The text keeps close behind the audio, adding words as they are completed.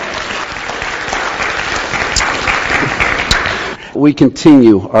we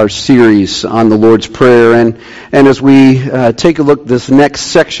continue our series on the Lord's Prayer, and as we take a look at this next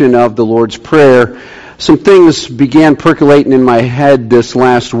section of the Lord's Prayer, some things began percolating in my head this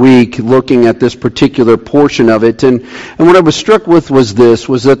last week, looking at this particular portion of it, and what I was struck with was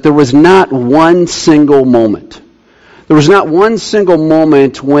that there was not one single moment. There was not one single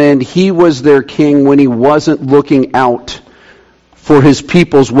moment when he was their king, when he wasn't looking out for his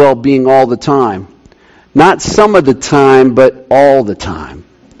people's well-being all the time. Not some of the time, but all the time.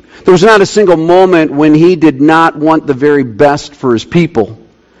 There was not a single moment when he did not want the very best for his people.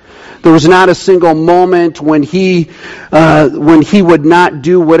 There was not a single moment when he would not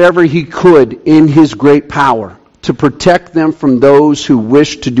do whatever he could in his great power to protect them from those who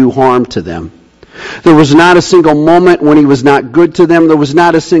wished to do harm to them. There was not a single moment when he was not good to them. There was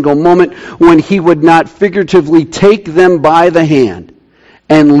not a single moment when he would not figuratively take them by the hand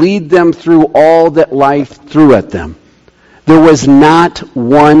and lead them through all that life threw at them. There was not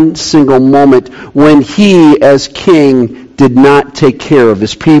one single moment when he, as king, did not take care of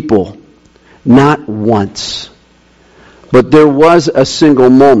his people. Not once. But there was a single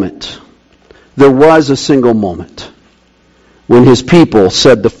moment. There was a single moment when his people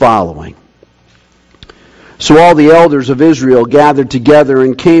said the following. So all the elders of Israel gathered together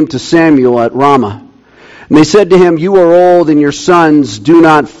and came to Samuel at Ramah. And they said to him, "You are old, and your sons do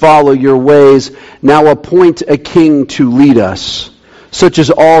not follow your ways. Now appoint a king to lead us, such as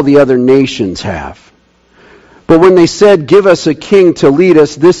all the other nations have." But when they said, "Give us a king to lead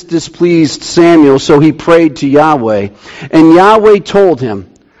us," this displeased Samuel, so he prayed to Yahweh. And Yahweh told him,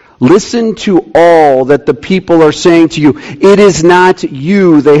 "Listen to all that the people are saying to you. It is not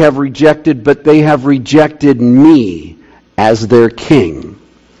you they have rejected, but they have rejected me as their king,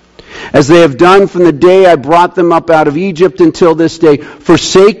 as they have done from the day I brought them up out of Egypt until this day,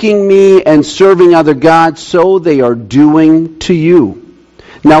 forsaking me and serving other gods, so they are doing to you.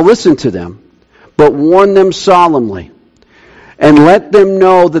 Now listen to them, but warn them solemnly, and let them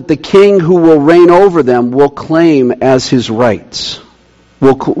know that the king who will reign over them will claim as his rights.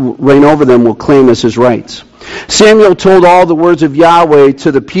 Will claim as his rights. Samuel told all the words of Yahweh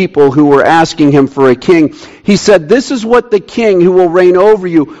to the people who were asking him for a king. He said, "This is what the king who will reign over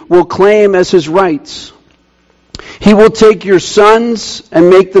you will claim as his rights. He will take your sons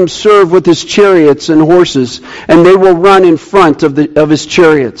and make them serve with his chariots and horses, and they will run in front of his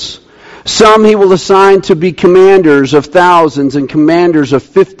chariots. Some he will assign to be commanders of thousands and commanders of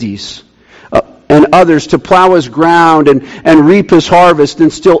 50s. And others to plow his ground and reap his harvest, and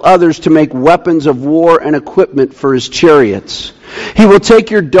still others to make weapons of war and equipment for his chariots. He will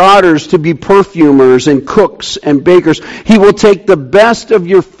take your daughters to be perfumers and cooks and bakers. He will take the best of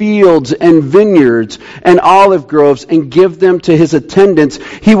your fields and vineyards and olive groves and give them to his attendants.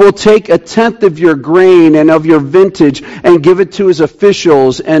 He will take 1/10 of your grain and of your vintage and give it to his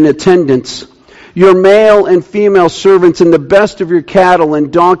officials and attendants. Your male and female servants and the best of your cattle and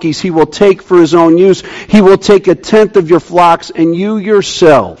donkeys he will take for his own use. He will take 1/10 of your flocks, and you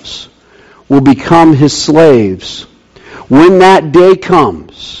yourselves will become his slaves. When that day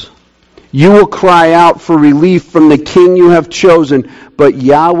comes, you will cry out for relief from the king you have chosen, but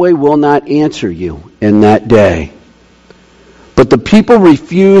Yahweh will not answer you in that day." But the people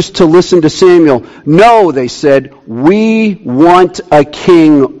refused to listen to Samuel. "No," they said, "we want a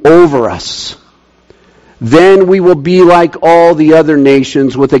king over us. Then we will be like all the other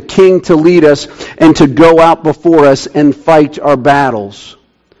nations, with a king to lead us and to go out before us and fight our battles."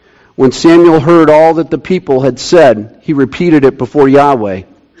 When Samuel heard all that the people had said, he repeated it before Yahweh.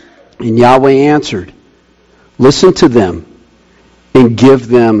 And Yahweh answered, "Listen to them and give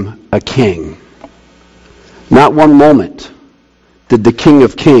them a king." Not one moment did the King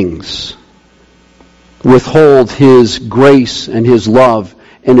of Kings withhold his grace and his love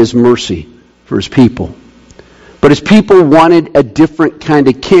and his mercy for his people. But his people wanted a different kind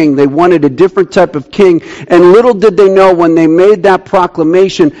of king. They wanted a different type of king. And little did they know when they made that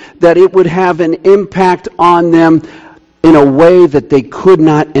proclamation that it would have an impact on them in a way that they could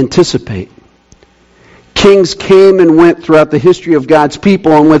not anticipate. Kings came and went throughout the history of God's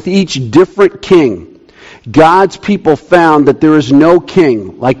people, and with each different king, God's people found that there is no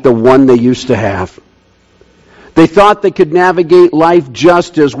king like the one they used to have. They thought they could navigate life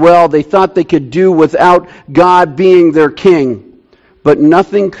just as well. They thought they could do without God being their king. But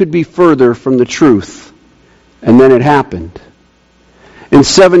nothing could be further from the truth. And then it happened. In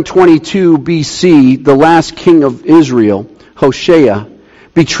 722 BC, the last king of Israel, Hoshea,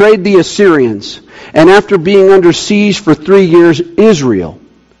 betrayed the Assyrians. And after being under siege for 3 years, Israel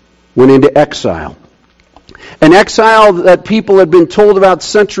went into exile. An exile that people had been told about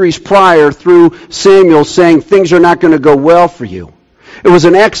centuries prior through Samuel, saying things are not going to go well for you. It was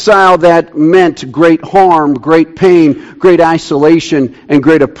an exile that meant great harm, great pain, great isolation, and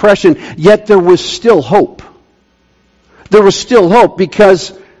great oppression. Yet there was still hope. There was still hope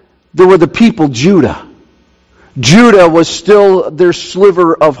because there were the people, Judah. Judah was still their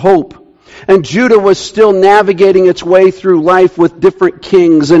sliver of hope. And Judah was still navigating its way through life with different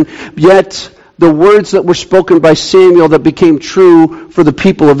kings. And yet the words that were spoken by Samuel that became true for the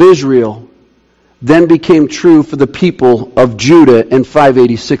people of Israel then became true for the people of Judah in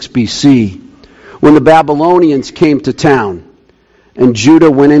 586 BC, when the Babylonians came to town and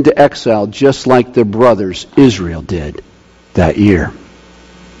Judah went into exile just like their brothers Israel did that year.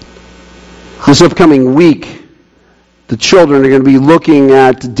 This upcoming week, the children are going to be looking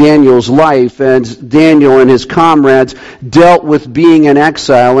at Daniel's life as Daniel and his comrades dealt with being in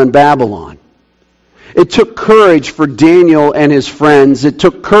exile in Babylon. It took courage for Daniel and his friends. It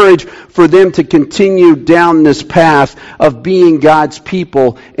took courage for them to continue down this path of being God's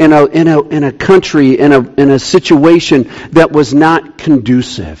people in a country, in a situation that was not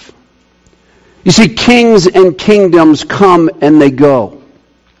conducive. You see, kings and kingdoms come and they go.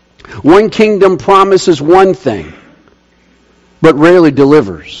 One kingdom promises one thing, but rarely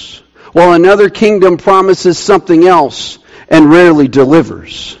delivers, while another kingdom promises something else and rarely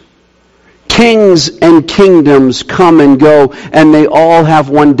delivers. Kings and kingdoms come and go, and they all have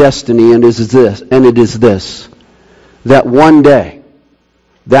one destiny, and it is this, that one day,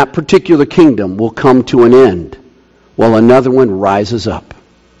 that particular kingdom will come to an end, while another one rises up.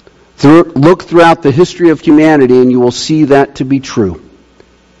 Look throughout the history of humanity, and you will see that to be true.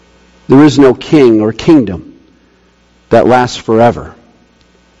 There is no king or kingdom that lasts forever.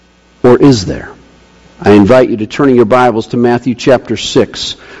 Or is there? I invite you to turn in your Bibles to Matthew chapter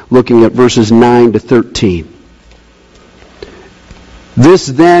 6, looking at verses 9 to 13. This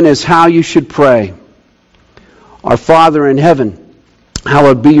then is how you should pray. Our Father in heaven,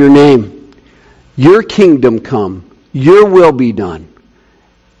 hallowed be your name. Your kingdom come, your will be done,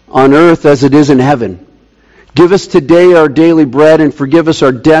 on earth as it is in heaven. Give us today our daily bread, and forgive us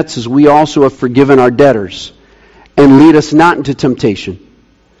our debts as we also have forgiven our debtors. And lead us not into temptation,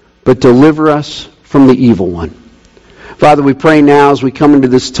 but deliver us from the evil one. Father, we pray now as we come into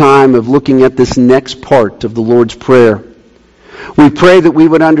this time of looking at this next part of the Lord's Prayer. We pray that we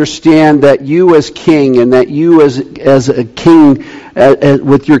would understand that you as king, and that you as a king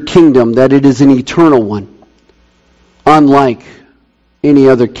with your kingdom, that it is an eternal one, unlike any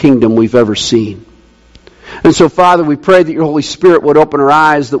other kingdom we've ever seen. And so, Father, we pray that your Holy Spirit would open our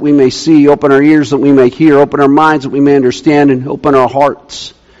eyes that we may see, open our ears that we may hear, open our minds that we may understand, and open our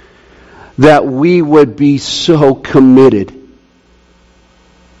hearts that we would be so committed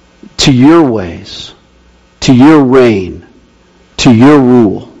to your ways, to your reign, to your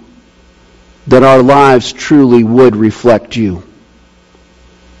rule, that our lives truly would reflect you.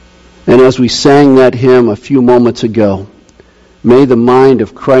 And as we sang that hymn a few moments ago, may the mind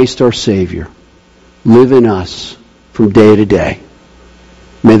of Christ our Savior live in us from day to day.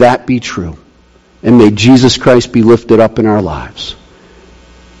 May that be true. And may Jesus Christ be lifted up in our lives.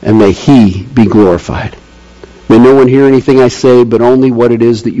 And may He be glorified. May no one hear anything I say, but only what it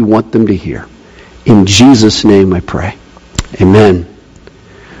is that you want them to hear. In Jesus' name I pray. Amen.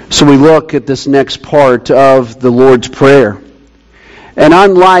 So we look at this next part of the Lord's Prayer. And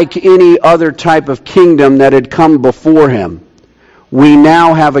unlike any other type of kingdom that had come before Him, we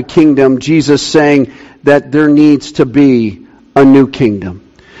now have a kingdom, Jesus saying that there needs to be a new kingdom.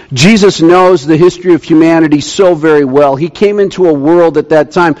 Jesus knows the history of humanity so very well. He came into a world at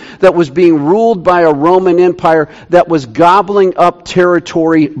that time that was being ruled by a Roman Empire that was gobbling up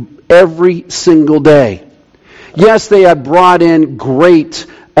territory every single day. Yes, they had brought in great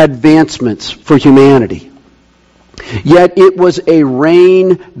advancements for humanity. Yet it was a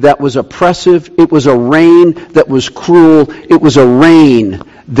reign that was oppressive. It was a reign that was cruel. It was a reign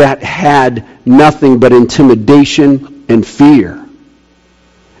that had nothing but intimidation and fear.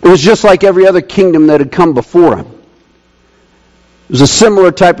 It was just like every other kingdom that had come before him. It was a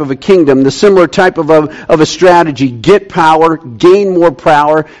similar type of a kingdom, the similar type of a strategy. Get power, gain more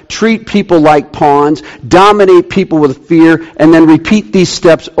power, treat people like pawns, dominate people with fear, and then repeat these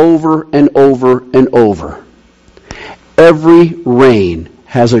steps over and over and over. Every reign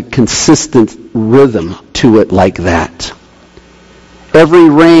has a consistent rhythm to it like that. Every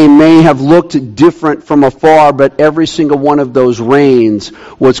reign may have looked different from afar, but every single one of those reigns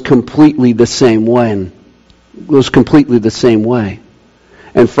was completely the same way.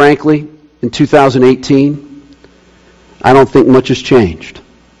 And frankly, in 2018, I don't think much has changed.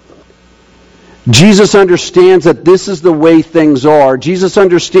 Jesus understands that this is the way things are. Jesus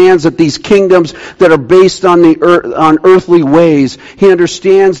understands that these kingdoms that are based on on earthly ways, he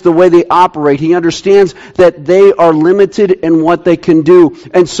understands the way they operate. He understands that they are limited in what they can do.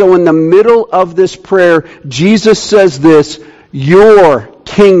 And so in the middle of this prayer, Jesus says this, "Your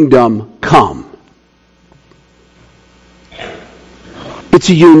kingdom come." It's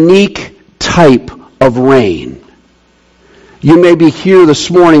a unique type of reign. You may be here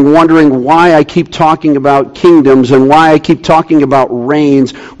this morning wondering why I keep talking about kingdoms and why I keep talking about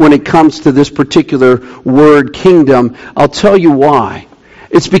reigns when it comes to this particular word, kingdom. I'll tell you why.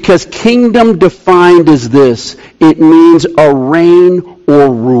 It's because kingdom defined is this. It means a reign or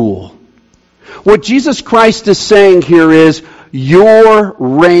rule. What Jesus Christ is saying here is, your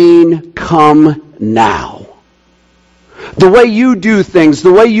reign come now. The way you do things,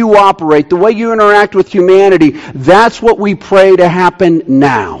 the way you operate, the way you interact with humanity, that's what we pray to happen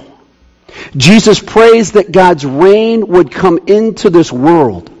now. Jesus prays that God's reign would come into this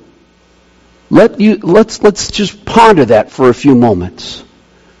world. Let's just ponder that for a few moments.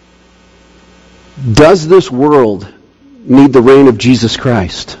 Does this world need the reign of Jesus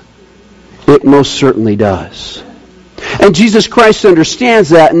Christ? It most certainly does. And Jesus Christ understands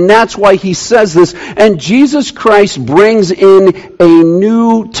that, and that's why he says this. And Jesus Christ brings in a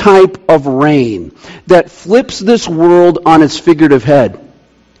new type of reign that flips this world on its figurative head.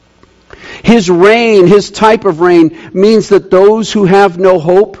 His reign, his type of reign, means that those who have no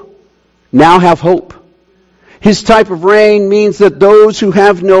hope now have hope. His type of reign means that those who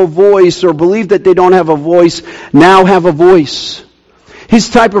have no voice or believe that they don't have a voice now have a voice. His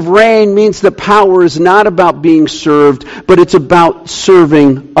type of reign means that power is not about being served, but it's about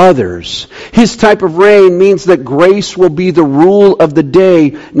serving others. His type of reign means that grace will be the rule of the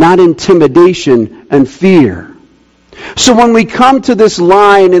day, not intimidation and fear. So when we come to this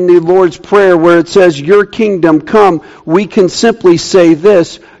line in the Lord's Prayer where it says, "Your kingdom come," we can simply say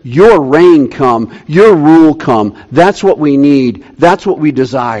this, "Your reign come, your rule come." That's what we need. That's what we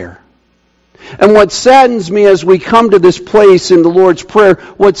desire. And what saddens me as we come to this place in the Lord's Prayer,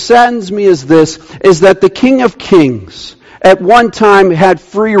 what saddens me is this, is that the King of Kings at one time had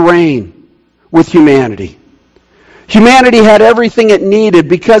free reign with humanity. Humanity had everything it needed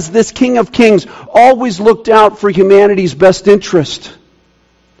because this King of Kings always looked out for humanity's best interest.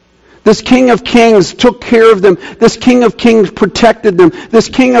 This King of Kings took care of them. This King of Kings protected them. This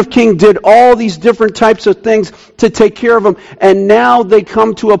King of Kings did all these different types of things to take care of them. And now they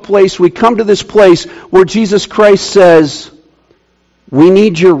come to a place, we come to this place where Jesus Christ says, we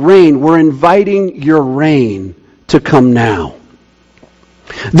need your reign. We're inviting your reign to come now.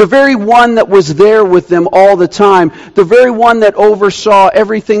 The very one that was there with them all the time, the very one that oversaw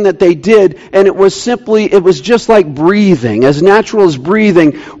everything that they did, and it was just like breathing, as natural as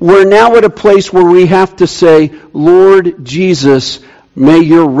breathing. We're now at a place where we have to say, Lord Jesus, may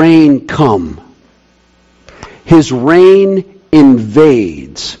your reign come. His reign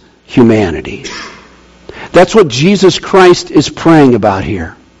invades humanity. That's what Jesus Christ is praying about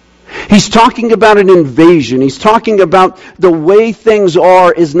here. He's talking about an invasion. He's talking about the way things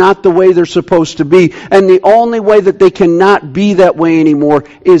are is not the way they're supposed to be. And the only way that they cannot be that way anymore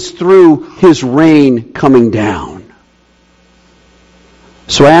is through his reign coming down.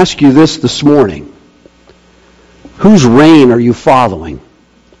 So I ask you this morning. Whose reign are you following?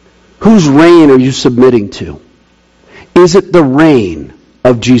 Whose reign are you submitting to? Is it the reign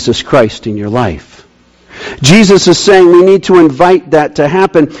of Jesus Christ in your life? Jesus is saying we need to invite that to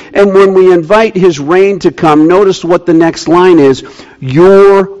happen. And when we invite his reign to come, notice what the next line is.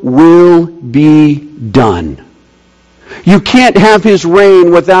 Your will be done. You can't have his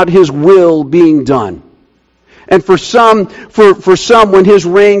reign without his will being done. And for some, when his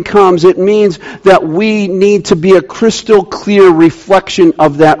reign comes, it means that we need to be a crystal clear reflection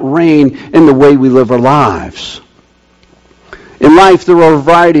of that reign in the way we live our lives. In life, there are a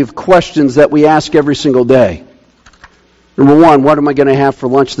variety of questions that we ask every single day. Number one, what am I going to have for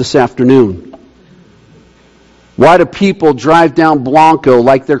lunch this afternoon? Why do people drive down Blanco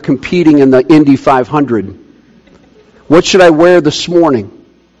like they're competing in the Indy 500? What should I wear this morning?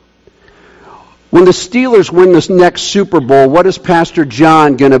 When the Steelers win this next Super Bowl, what is Pastor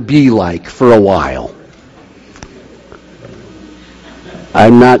John going to be like for a while?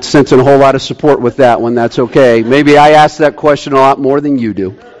 I'm not sensing a whole lot of support with that one. That's okay. Maybe I ask that question a lot more than you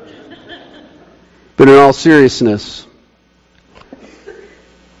do. But in all seriousness,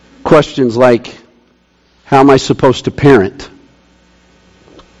 questions like, how am I supposed to parent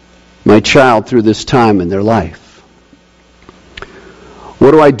my child through this time in their life?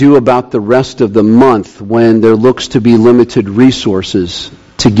 What do I do about the rest of the month when there looks to be limited resources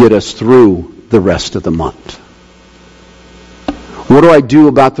to get us through the rest of the month? What do I do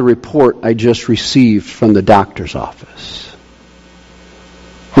about the report I just received from the doctor's office?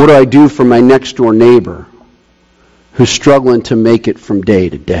 What do I do for my next door neighbor who's struggling to make it from day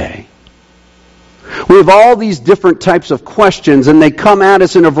to day? We have all these different types of questions, and they come at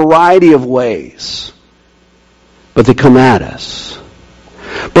us in a variety of ways. But they come at us.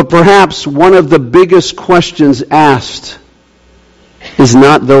 But perhaps one of the biggest questions asked is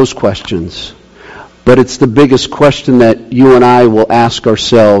not those questions, but it's the biggest question that you and I will ask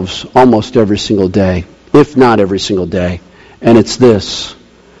ourselves almost every single day, if not every single day. And it's this: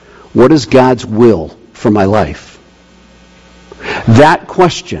 what is God's will for my life? That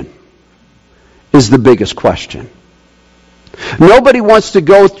question is the biggest question. Nobody wants to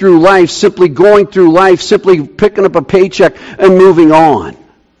go through life simply going through life, simply picking up a paycheck and moving on.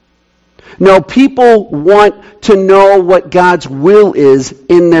 No, people want to know what God's will is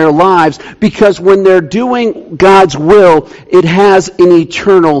in their lives, because when they're doing God's will, it has an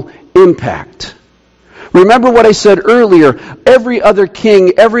eternal impact. Remember what I said earlier. Every other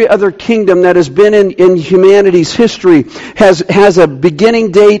king, every other kingdom that has been in humanity's history has a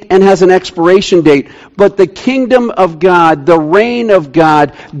beginning date and has an expiration date. But the kingdom of God, the reign of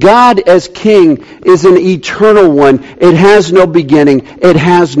God, God as king, is an eternal one. It has no beginning. It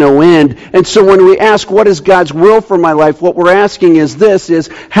has no end. And so when we ask, what is God's will for my life? What we're asking is this, is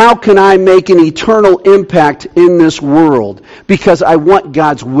how can I make an eternal impact in this world? Because I want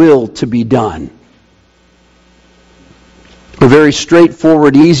God's will to be done. A very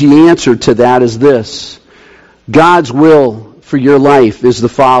straightforward, easy answer to that is this: God's will for your life is the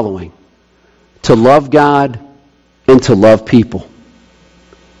following: to love God and to love people.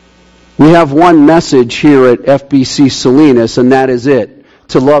 We have one message here at FBC Salinas, and that is it: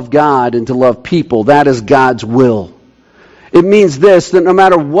 to love God and to love people. That is God's will. It means this, that no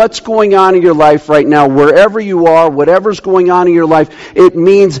matter what's going on in your life right now, wherever you are, whatever's going on in your life, it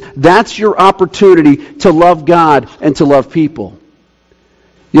means that's your opportunity to love God and to love people.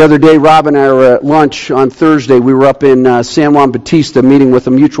 The other day, Rob and I were at lunch on Thursday. We were up in San Juan Bautista meeting with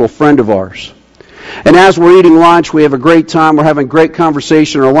a mutual friend of ours. And as we're eating lunch, we have a great time. We're having great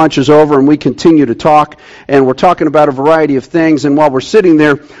conversation. Our lunch is over, and we continue to talk. And we're talking about a variety of things. And while we're sitting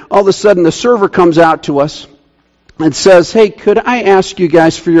there, all of a sudden the server comes out to us and says, "Hey, could I ask you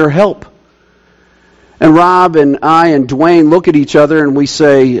guys for your help?" And Rob and I and Dwayne look at each other and we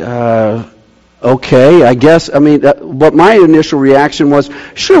say, okay, I guess. But my initial reaction was,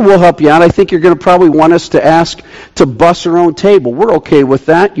 sure, we'll help you out. I think you're going to probably want us to ask to bus our own table. We're okay with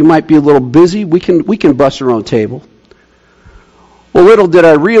that. You might be a little busy. We can bus our own table. Well, little did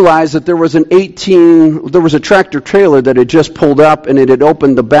I realize that there was a tractor trailer that had just pulled up, and it had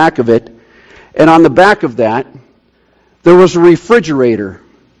opened the back of it. And on the back of that, there was a refrigerator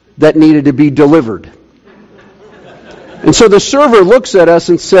that needed to be delivered. And so the server looks at us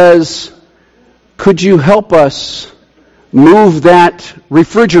and says, "Could you help us move that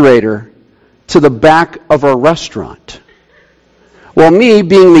refrigerator to the back of our restaurant?" Well, me,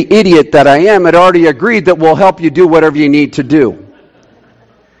 being the idiot that I am, had already agreed that we'll help you do whatever you need to do.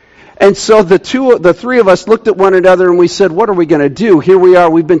 And so the three of us looked at one another and we said, what are we going to do? Here we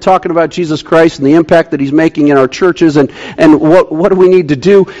are. We've been talking about Jesus Christ and the impact that He's making in our churches, and what do we need to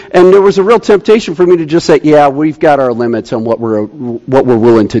do? And there was a real temptation for me to just say, yeah, we've got our limits on what we're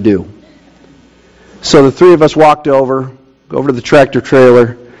willing to do. So the three of us walked over to the tractor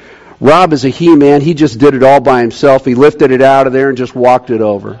trailer. Rob is a he-man. He just did it all by himself. He lifted it out of there and just walked it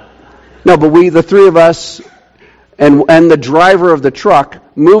over. No, but the three of us and the driver of the truck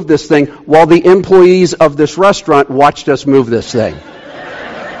moved this thing while the employees of this restaurant watched us move this thing.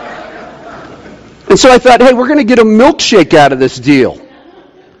 And so I thought, hey, we're going to get a milkshake out of this deal.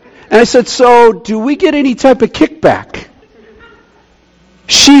 And I said, so do we get any type of kickback?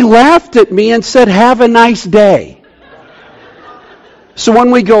 She laughed at me and said, have a nice day. So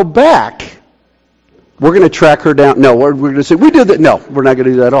when we go back, we're going to track her down. No, we're going to say, we did that. No, we're not going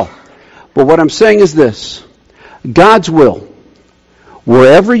to do that at all. But what I'm saying is this: God's will,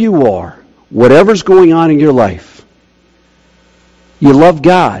 wherever you are, whatever's going on in your life, you love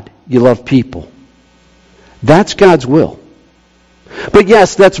God, you love people. That's God's will. But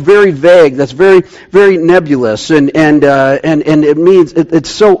yes, that's very vague. That's very, very nebulous, and it means it's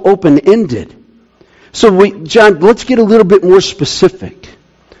so open-ended. So, John, let's get a little bit more specific.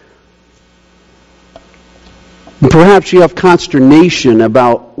 Perhaps you have consternation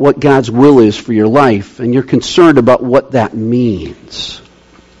about what God's will is for your life, and you're concerned about what that means.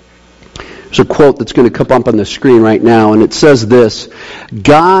 There's a quote that's going to come up on the screen right now, and it says this: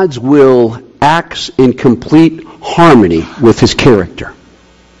 God's will acts in complete harmony with His character.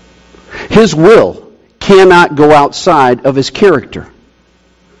 His will cannot go outside of His character.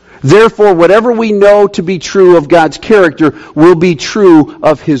 Therefore, whatever we know to be true of God's character will be true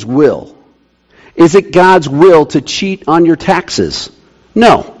of His will. Is it God's will to cheat on your taxes?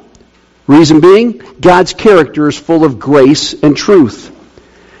 No. Reason being, God's character is full of grace and truth.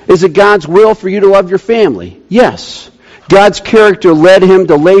 Is it God's will for you to love your family? Yes. God's character led Him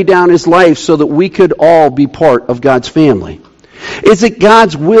to lay down His life so that we could all be part of God's family. Is it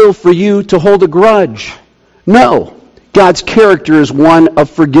God's will for you to hold a grudge? No. God's character is one of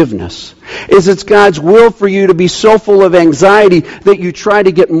forgiveness. Is it God's will for you to be so full of anxiety that you try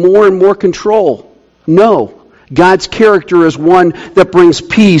to get more and more control? No. God's character is one that brings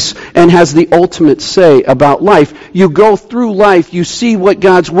peace and has the ultimate say about life. You go through life, you see what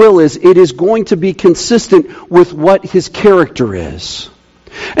God's will is. It is going to be consistent with what His character is.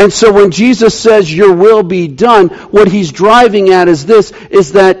 And so when Jesus says, your will be done, what He's driving at is this,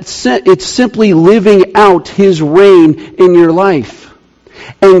 is that it's simply living out His reign in your life.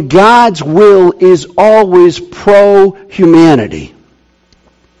 And God's will is always pro-humanity.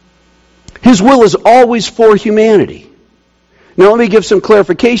 His will is always for humanity. Now let me give some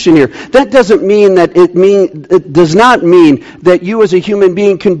clarification here. That doesn't mean that it does not mean that you as a human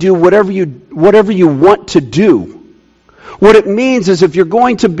being can do whatever you want to do. What it means is if you're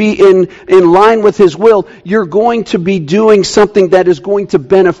going to be in line with His will, you're going to be doing something that is going to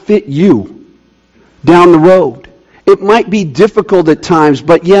benefit you down the road. It might be difficult at times,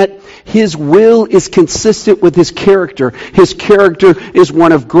 but yet His will is consistent with His character. His character is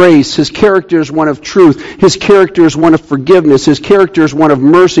one of grace. His character is one of truth. His character is one of forgiveness. His character is one of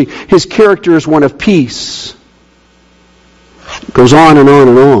mercy. His character is one of peace. It goes on and on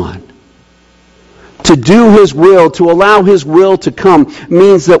and on. To do His will, to allow His will to come,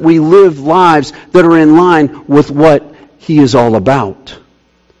 means that we live lives that are in line with what He is all about.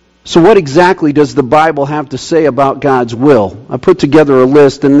 So what exactly does the Bible have to say about God's will? I put together a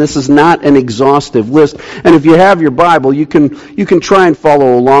list, and this is not an exhaustive list. And if you have your Bible, you can try and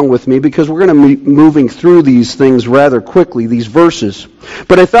follow along with me, because we're going to be moving through these things rather quickly, these verses.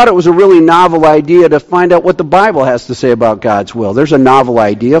 But I thought it was a really novel idea to find out what the Bible has to say about God's will. There's a novel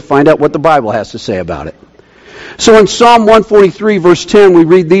idea. Find out what the Bible has to say about it. So in Psalm 143, verse 10, we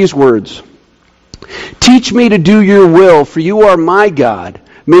read these words. Teach me to do your will, for you are my God.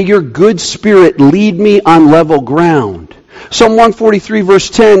 May your good spirit lead me on level ground. Psalm 143 verse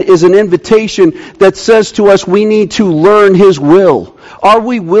 10 is an invitation that says to us we need to learn His will. Are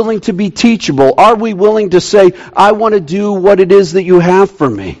we willing to be teachable? Are we willing to say, I want to do what it is that you have for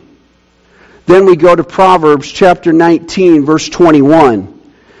me? Then we go to Proverbs chapter 19 verse 21.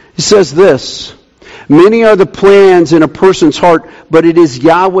 It says this, many are the plans in a person's heart, but it is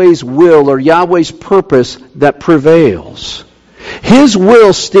Yahweh's will or Yahweh's purpose that prevails. His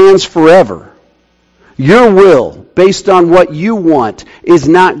will stands forever. Your will, based on what you want, is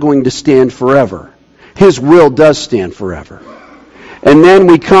not going to stand forever. His will does stand forever. And then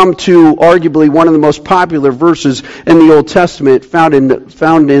we come to arguably one of the most popular verses in the Old Testament found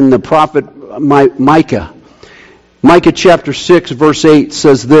in the prophet Micah. Micah chapter 6 verse 8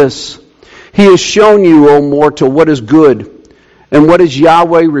 says this, He has shown you, O mortal, what is good, and what does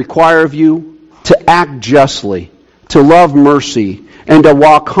Yahweh require of you? To act justly, to love mercy, and to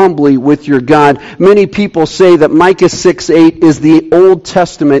walk humbly with your God. Many people say that Micah 6:8 is the Old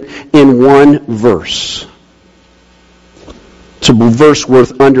Testament in one verse. It's a verse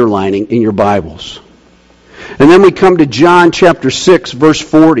worth underlining in your Bibles. And then we come to John chapter 6, verse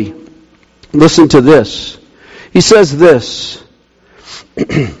 40. Listen to this. He says this.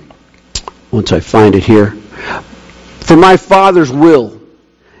 Once I find it here. For my Father's will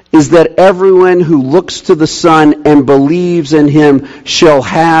is that everyone who looks to the Son and believes in Him shall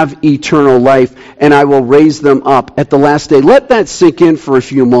have eternal life, and I will raise them up at the last day. Let that sink in for a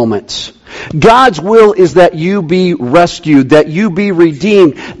few moments. God's will is that you be rescued, that you be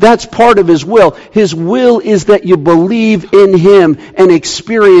redeemed. That's part of His will. His will is that you believe in Him and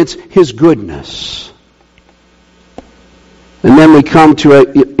experience His goodness. And then we come to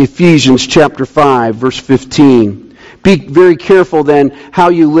Ephesians chapter 5, verse 15. Be very careful then how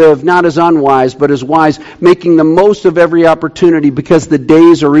you live, not as unwise, but as wise, making the most of every opportunity, because the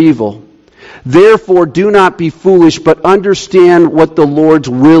days are evil. Therefore, do not be foolish, but understand what the Lord's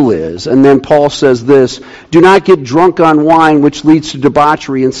will is. And then Paul says this, do not get drunk on wine, which leads to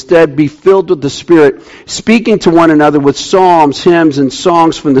debauchery. Instead, be filled with the Spirit, speaking to one another with psalms, hymns, and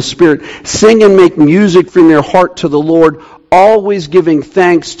songs from the Spirit. Sing and make music from your heart to the Lord, always giving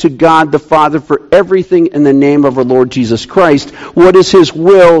thanks to God the Father for everything in the name of our Lord Jesus Christ. What is His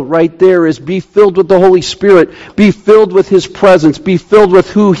will right there is be filled with the Holy Spirit, be filled with His presence, be filled with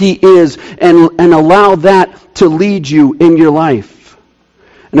who He is, and allow that to lead you in your life.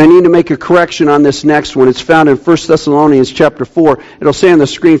 And I need to make a correction on this next one. It's found in 1 Thessalonians chapter 4. It'll say on the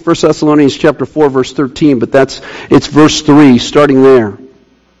screen 1 Thessalonians chapter 4 verse 13, but it's verse 3 starting there.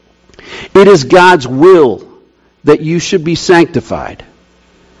 It is God's will that you should be sanctified,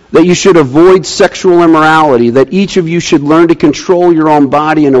 that you should avoid sexual immorality, that each of you should learn to control your own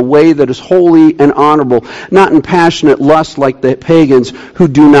body in a way that is holy and honorable, not in passionate lust like the pagans who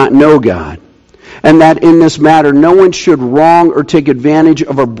do not know God. And that in this matter no one should wrong or take advantage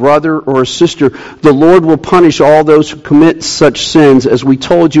of a brother or a sister. The Lord will punish all those who commit such sins, as we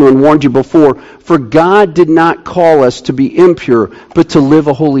told you and warned you before. For God did not call us to be impure, but to live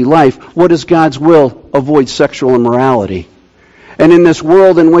a holy life. What is God's will? Avoid sexual immorality. And in this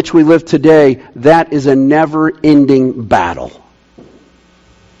world in which we live today, that is a never-ending battle.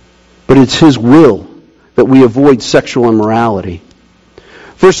 But it's His will that we avoid sexual immorality.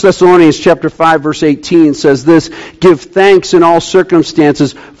 1 Thessalonians chapter 5 verse 18 says this, give thanks in all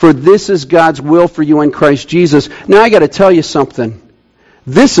circumstances, for this is God's will for you in Christ Jesus. Now I got to tell you something.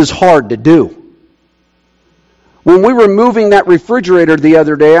 This is hard to do. When we were moving that refrigerator the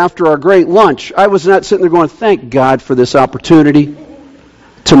other day after our great lunch, I was not sitting there going, thank God for this opportunity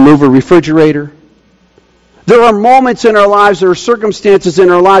to move a refrigerator. There are moments in our lives, there are circumstances in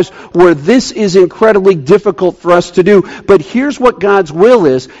our lives where this is incredibly difficult for us to do. But here's what God's will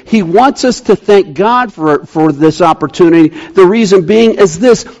is. He wants us to thank God for this opportunity. The reason being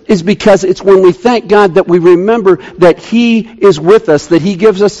is because it's when we thank God that we remember that He is with us, that He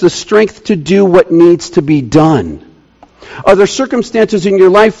gives us the strength to do what needs to be done. Are there circumstances in your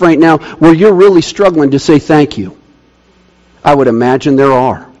life right now where you're really struggling to say thank you? I would imagine there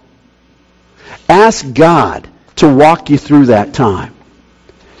are. Ask God to walk you through that time.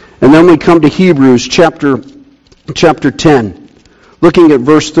 And then we come to Hebrews chapter 10. Looking at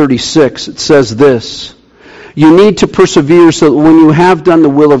verse 36, it says this. You need to persevere so that when you have done the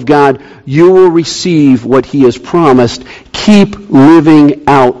will of God, you will receive what He has promised. Keep living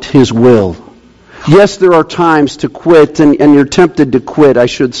out His will. Yes, there are times to quit, and you're tempted to quit, I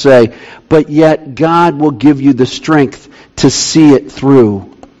should say. But yet, God will give you the strength to see it through.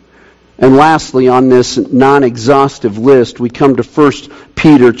 And lastly, on this non-exhaustive list, we come to 1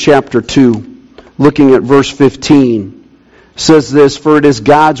 Peter chapter 2, looking at verse 15. It says this, for it is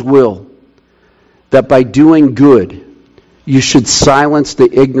God's will that by doing good, you should silence the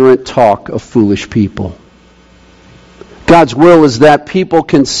ignorant talk of foolish people. God's will is that people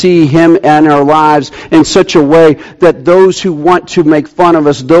can see Him and our lives in such a way that those who want to make fun of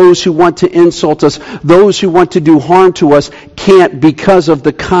us, those who want to insult us, those who want to do harm to us can't, because of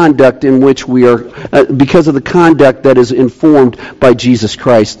the conduct in which we are, because of the conduct that is informed by Jesus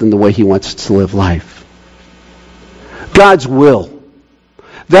Christ and the way He wants us to live life. God's will.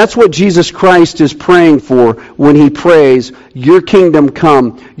 That's what Jesus Christ is praying for when He prays, your kingdom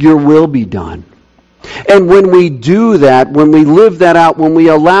come, your will be done. And when we do that, when we live that out, when we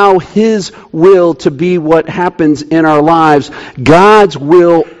allow His will to be what happens in our lives, God's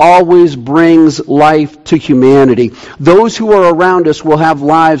will always brings life to humanity. Those who are around us will have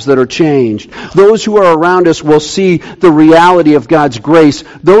lives that are changed. Those who are around us will see the reality of God's grace.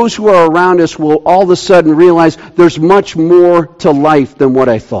 Those who are around us will all of a sudden realize there's much more to life than what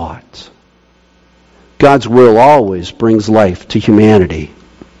I thought. God's will always brings life to humanity.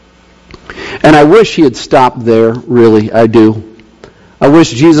 And I wish He had stopped there, really, I do. I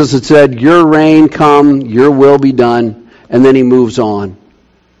wish Jesus had said, your reign come, your will be done, and then He moves on.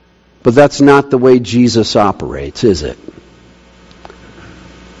 But that's not the way Jesus operates, is it?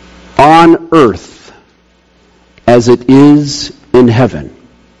 On earth, as it is in heaven.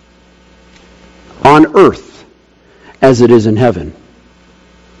 On earth, as it is in heaven.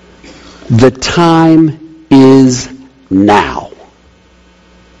 The time is now.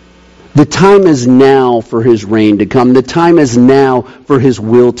 The time is now for His reign to come. The time is now for His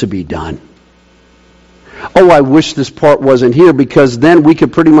will to be done. Oh, I wish this part wasn't here, because then we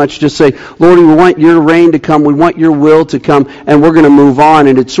could pretty much just say, Lord, we want your reign to come, we want your will to come, and we're going to move on,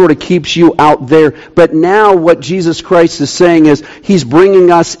 and it sort of keeps you out there. But now what Jesus Christ is saying is He's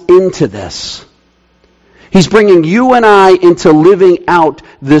bringing us into this. He's bringing you and I into living out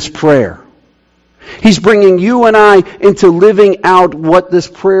this prayer. He's bringing you and I into living out what this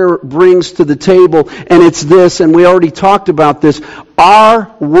prayer brings to the table. And it's this, and we already talked about this.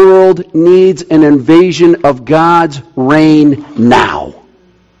 Our world needs an invasion of God's reign now.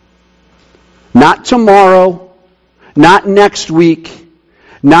 Not tomorrow, Not next week,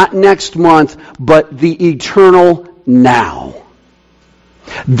 not next month, but the eternal now.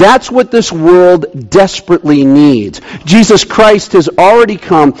 That's what this world desperately needs. Jesus Christ has already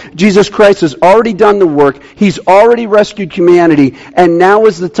come. Jesus Christ has already done the work. He's already rescued humanity. And now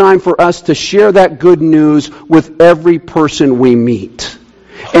is the time for us to share that good news with every person we meet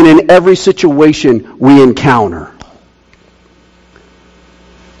and in every situation we encounter.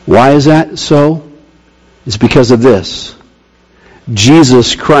 Why is that so? It's because of this.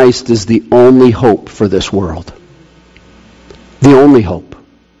 Jesus Christ is the only hope for this world. The only hope.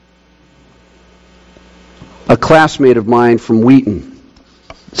 A classmate of mine from Wheaton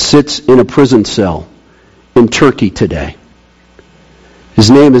sits in a prison cell in Turkey today. His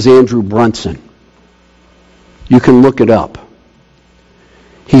name is Andrew Brunson. You can look it up.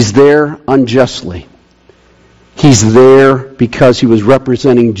 He's there unjustly. He's there because he was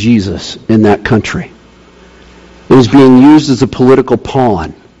representing Jesus in that country. It was being used as a political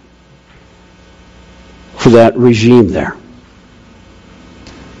pawn for that regime there.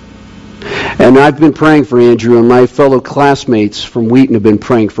 And I've been praying for Andrew, and my fellow classmates from Wheaton have been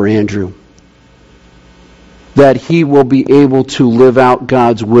praying for Andrew, that he will be able to live out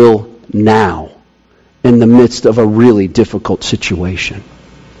God's will now in the midst of a really difficult situation.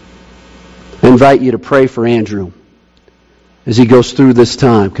 I invite you to pray for Andrew as he goes through this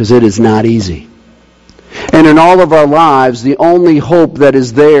time, because it is not easy. And in all of our lives, the only hope that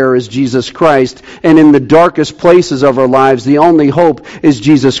is there is Jesus Christ. And in the darkest places of our lives, the only hope is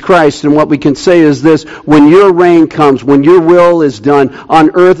Jesus Christ. And what we can say is this: when your reign comes, when your will is done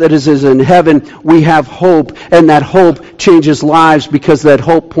on earth as it is in heaven, we have hope. And that hope changes lives because that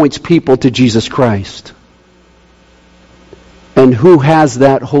hope points people to Jesus Christ. And who has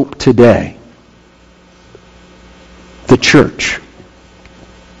that hope today? The church.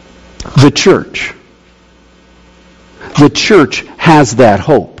 The church. The church has that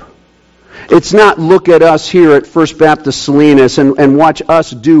hope. It's not look at us here at First Baptist Salinas and watch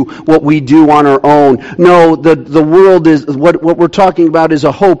us do what we do on our own. No, the world is, what we're talking about is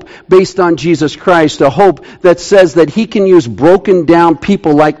a hope based on Jesus Christ, a hope that says that He can use broken down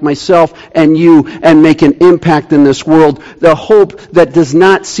people like myself and you and make an impact in this world. The hope that does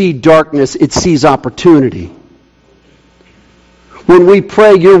not see darkness, it sees opportunity. When we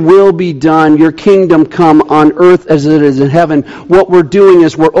pray, your will be done, your kingdom come on earth as it is in heaven, what we're doing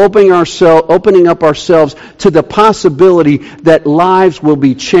is we're opening up ourselves to the possibility that lives will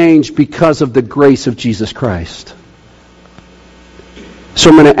be changed because of the grace of Jesus Christ. So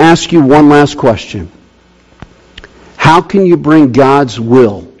I'm going to ask you one last question. How can you bring God's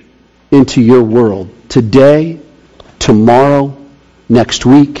will into your world today, tomorrow, next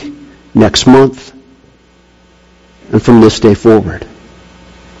week, next month, and from this day forward?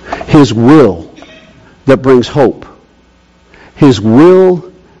 His will that brings hope. His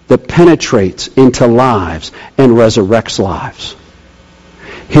will that penetrates into lives and resurrects lives.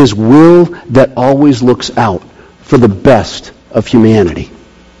 His will that always looks out for the best of humanity.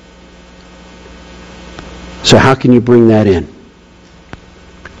 So how can you bring that in?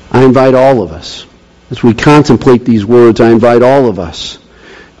 I invite all of us, as we contemplate these words, I invite all of us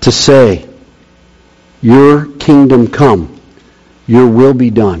to say, your kingdom come, your will be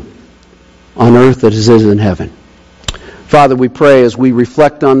done, on earth as it is in heaven. Father, we pray as we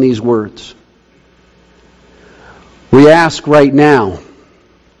reflect on these words, we ask right now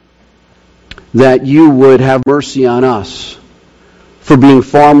that you would have mercy on us for being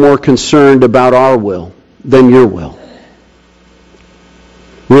far more concerned about our will than your will.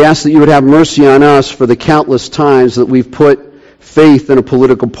 We ask that you would have mercy on us for the countless times that we've put faith in a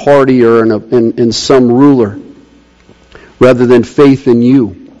political party or in some ruler rather than faith in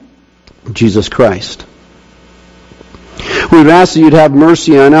you, Jesus Christ. We would ask that you'd have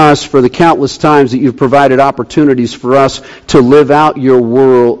mercy on us for the countless times that you've provided opportunities for us to live out your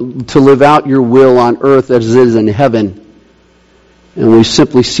will on earth as it is in heaven. And we've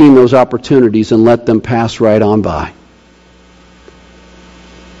simply seen those opportunities and let them pass right on by.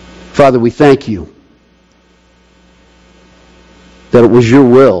 Father, we thank you that it was your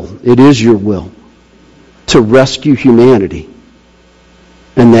will, it is your will, to rescue humanity,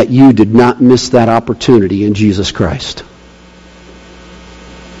 and that you did not miss that opportunity in Jesus Christ.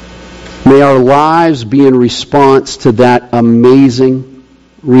 May our lives be in response to that amazing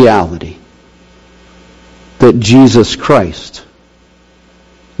reality that Jesus Christ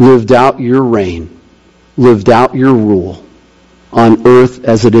lived out your reign, lived out your rule on earth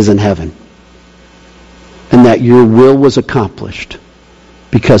as it is in heaven, and that your will was accomplished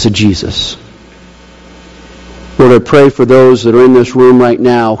because of Jesus. Lord, Lord, I pray for those that are in this room right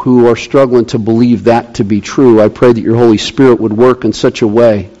now who are struggling to believe that to be true. I pray that your Holy Spirit would work in such a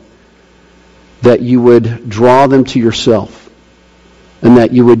way that you would draw them to yourself and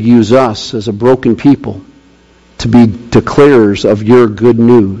that you would use us as a broken people to be declarers of your good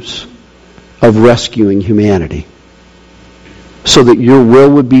news of rescuing humanity, so that your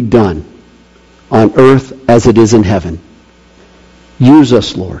will would be done on earth as it is in heaven. Use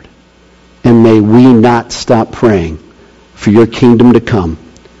us, Lord, and may we not stop praying for your kingdom to come,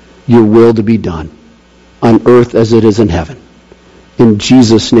 your will to be done on earth as it is in heaven. In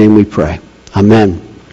Jesus' name we pray. Amen.